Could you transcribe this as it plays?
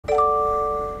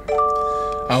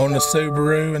Own a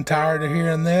Subaru and tired of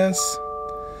hearing this?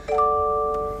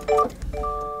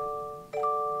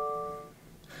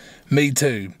 Me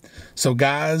too. So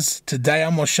guys, today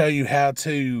I'm going to show you how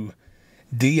to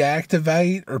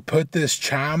deactivate or put this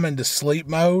Chime into sleep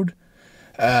mode,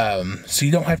 so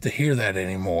you don't have to hear that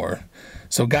anymore.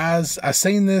 So guys, I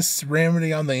seen this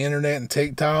remedy on the internet and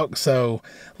TikTok, so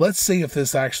let's see if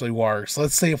this actually works.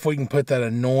 Let's see if we can put that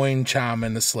annoying Chime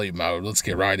into sleep mode. Let's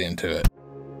get right into it.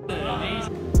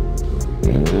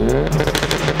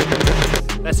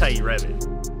 That's how you rev it.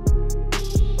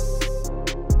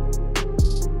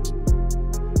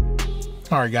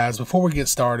 Alright guys, before we get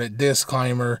started,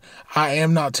 disclaimer, I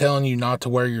am not telling you not to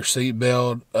wear your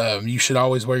seatbelt. You should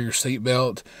always wear your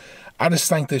seatbelt. I just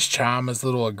think this Chime is a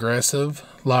little aggressive.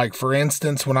 Like, for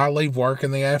instance, when I leave work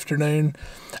in the afternoon,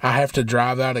 I have to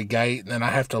drive out a gate, and then I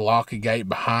have to lock a gate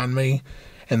behind me.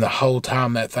 And the whole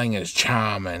time that thing is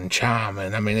chiming.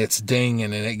 I mean, it's dinging,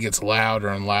 and it gets louder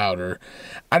and louder.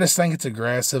 I just think it's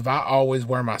aggressive. I always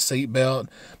wear my seatbelt,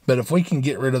 but if we can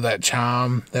get rid of that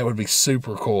Chime, that would be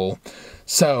super cool.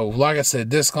 So, like I said,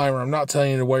 disclaimer, I'm not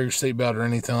telling you to wear your seatbelt or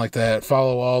anything like that.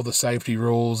 Follow all the safety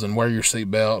rules and wear your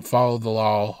seatbelt. Follow the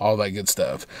law, all that good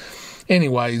stuff.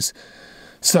 Anyways,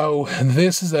 so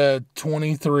this is a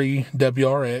 23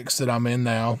 WRX that I'm in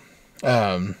now.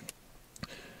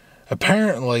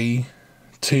 Apparently,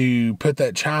 to put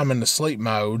that Chime into sleep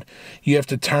mode, you have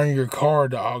to turn your car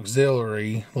to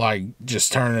auxiliary, like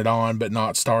just turn it on but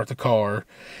not start the car.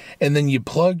 And then you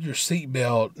plug your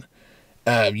seatbelt.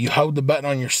 You hold the button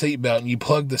on your seatbelt and you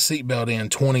plug the seatbelt in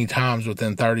 20 times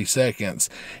within 30 seconds.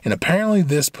 And apparently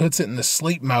this puts it in the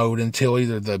sleep mode until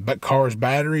either the car's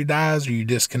battery dies or you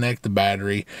disconnect the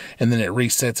battery, and then it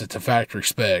resets it to factory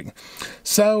spec.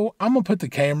 So I'm going to put the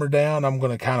camera down. I'm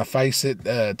going to kind of face it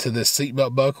to this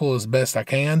seatbelt buckle as best I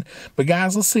can. But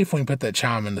guys, let's see if we can put that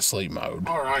Chime into sleep mode.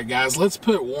 Alright guys, let's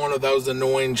put one of those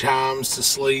annoying chimes to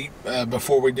sleep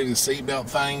before we do the seatbelt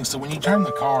thing. So when you turn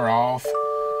the car off,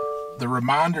 the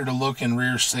reminder to look in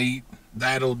rear seat,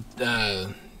 that'll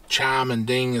chime and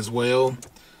ding as well.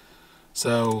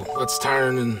 So let's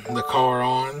turn the car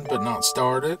on but not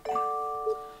start it.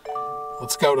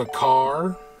 Let's go to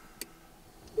car,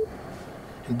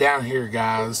 and down here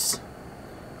guys,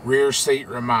 rear seat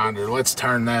reminder, let's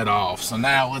turn that off. So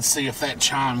now let's see if that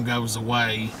Chime goes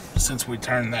away since we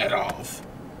turned that off.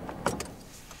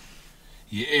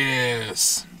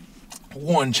 Yes,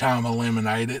 one Chime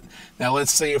eliminated. Now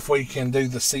let's see if we can do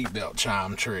the seatbelt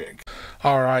Chime trick.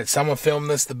 Alright, so I'm going to film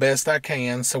this the best I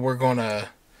can. So we're going to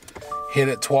hit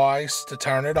it twice to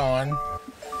turn it on.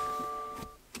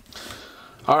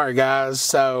 Alright guys,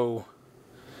 so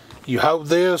you hold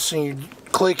this and you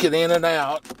click it in and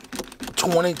out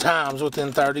 20 times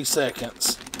within 30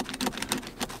 seconds.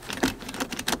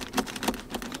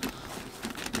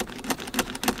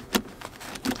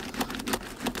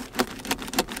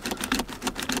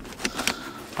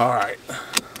 Alright,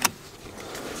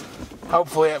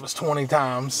 hopefully that was 20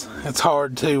 times. It's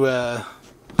hard to,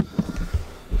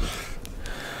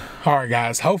 alright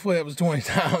guys, hopefully that was 20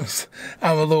 times.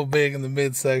 I'm a little big in the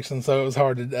midsection, so it was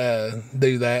hard to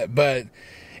do that. But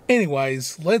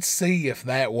anyways, let's see if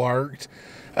that worked.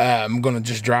 I'm going to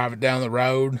just drive it down the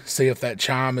road, see if that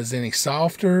Chime is any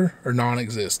softer or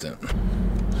non-existent.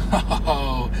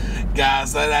 Oh,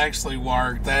 guys, that actually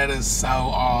worked. That is so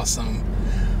awesome.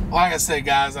 Like I said,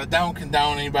 guys, I don't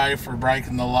condone anybody for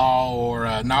breaking the law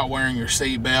or not wearing your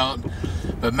seatbelt.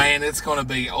 But, man, it's going to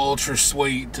be ultra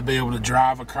sweet to be able to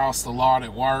drive across the lot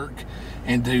at work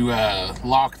and to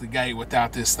lock the gate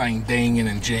without this thing dinging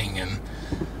and jinging.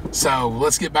 So,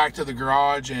 let's get back to the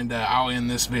garage and I'll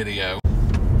end this video.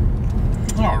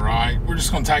 Alright, we're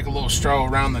just going to take a little stroll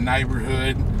around the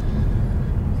neighborhood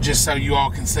just so you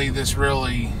all can see this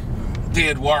really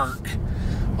did work.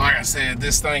 Like I said,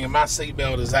 this thing and my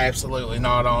seatbelt is absolutely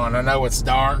not on. I know it's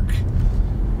dark,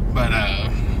 but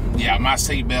yeah, my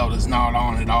seatbelt is not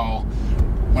on at all.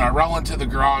 When I roll into the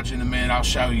garage in a minute, I'll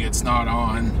show you it's not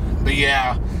on. But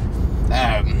yeah,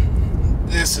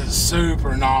 this is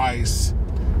super nice.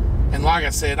 And like I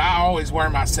said, I always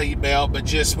wear my seatbelt, but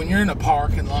just when you're in a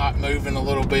parking lot moving a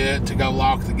little bit to go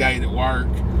lock the gate at work,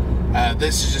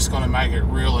 this is just going to make it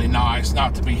really nice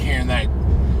not to be hearing that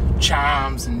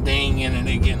chimes and dinging and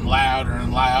it getting louder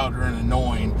and louder and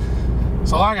annoying.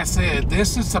 So like I said,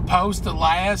 this is supposed to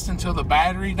last until the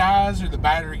battery dies or the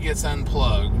battery gets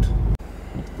unplugged.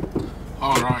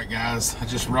 Alright guys, I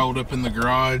just rolled up in the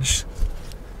garage.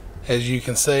 As you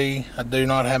can see, I do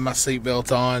not have my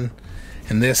seatbelt on,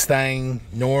 and this thing,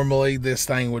 normally this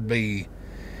thing would be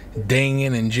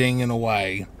dinging and jinging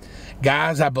away.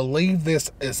 Guys, I believe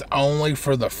this is only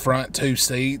for the front 2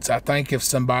 seats. I think if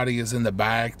somebody is in the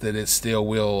back that it still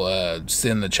will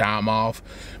send the chime off.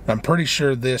 But I'm pretty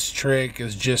sure this trick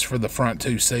is just for the front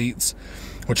 2 seats,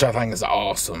 which I think is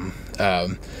awesome.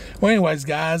 Well, anyways,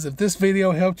 guys, if this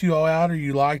video helped you all out or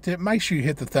you liked it, make sure you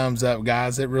hit the thumbs up,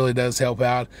 guys. It really does help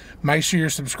out. Make sure you're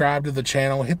subscribed to the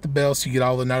channel. Hit the bell so you get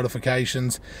all the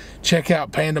notifications. Check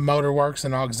out Panda Motorworks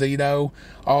in Oxedo.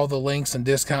 All the links and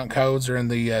discount codes are in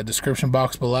the description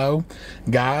box below.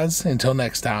 Guys, until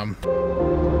next time.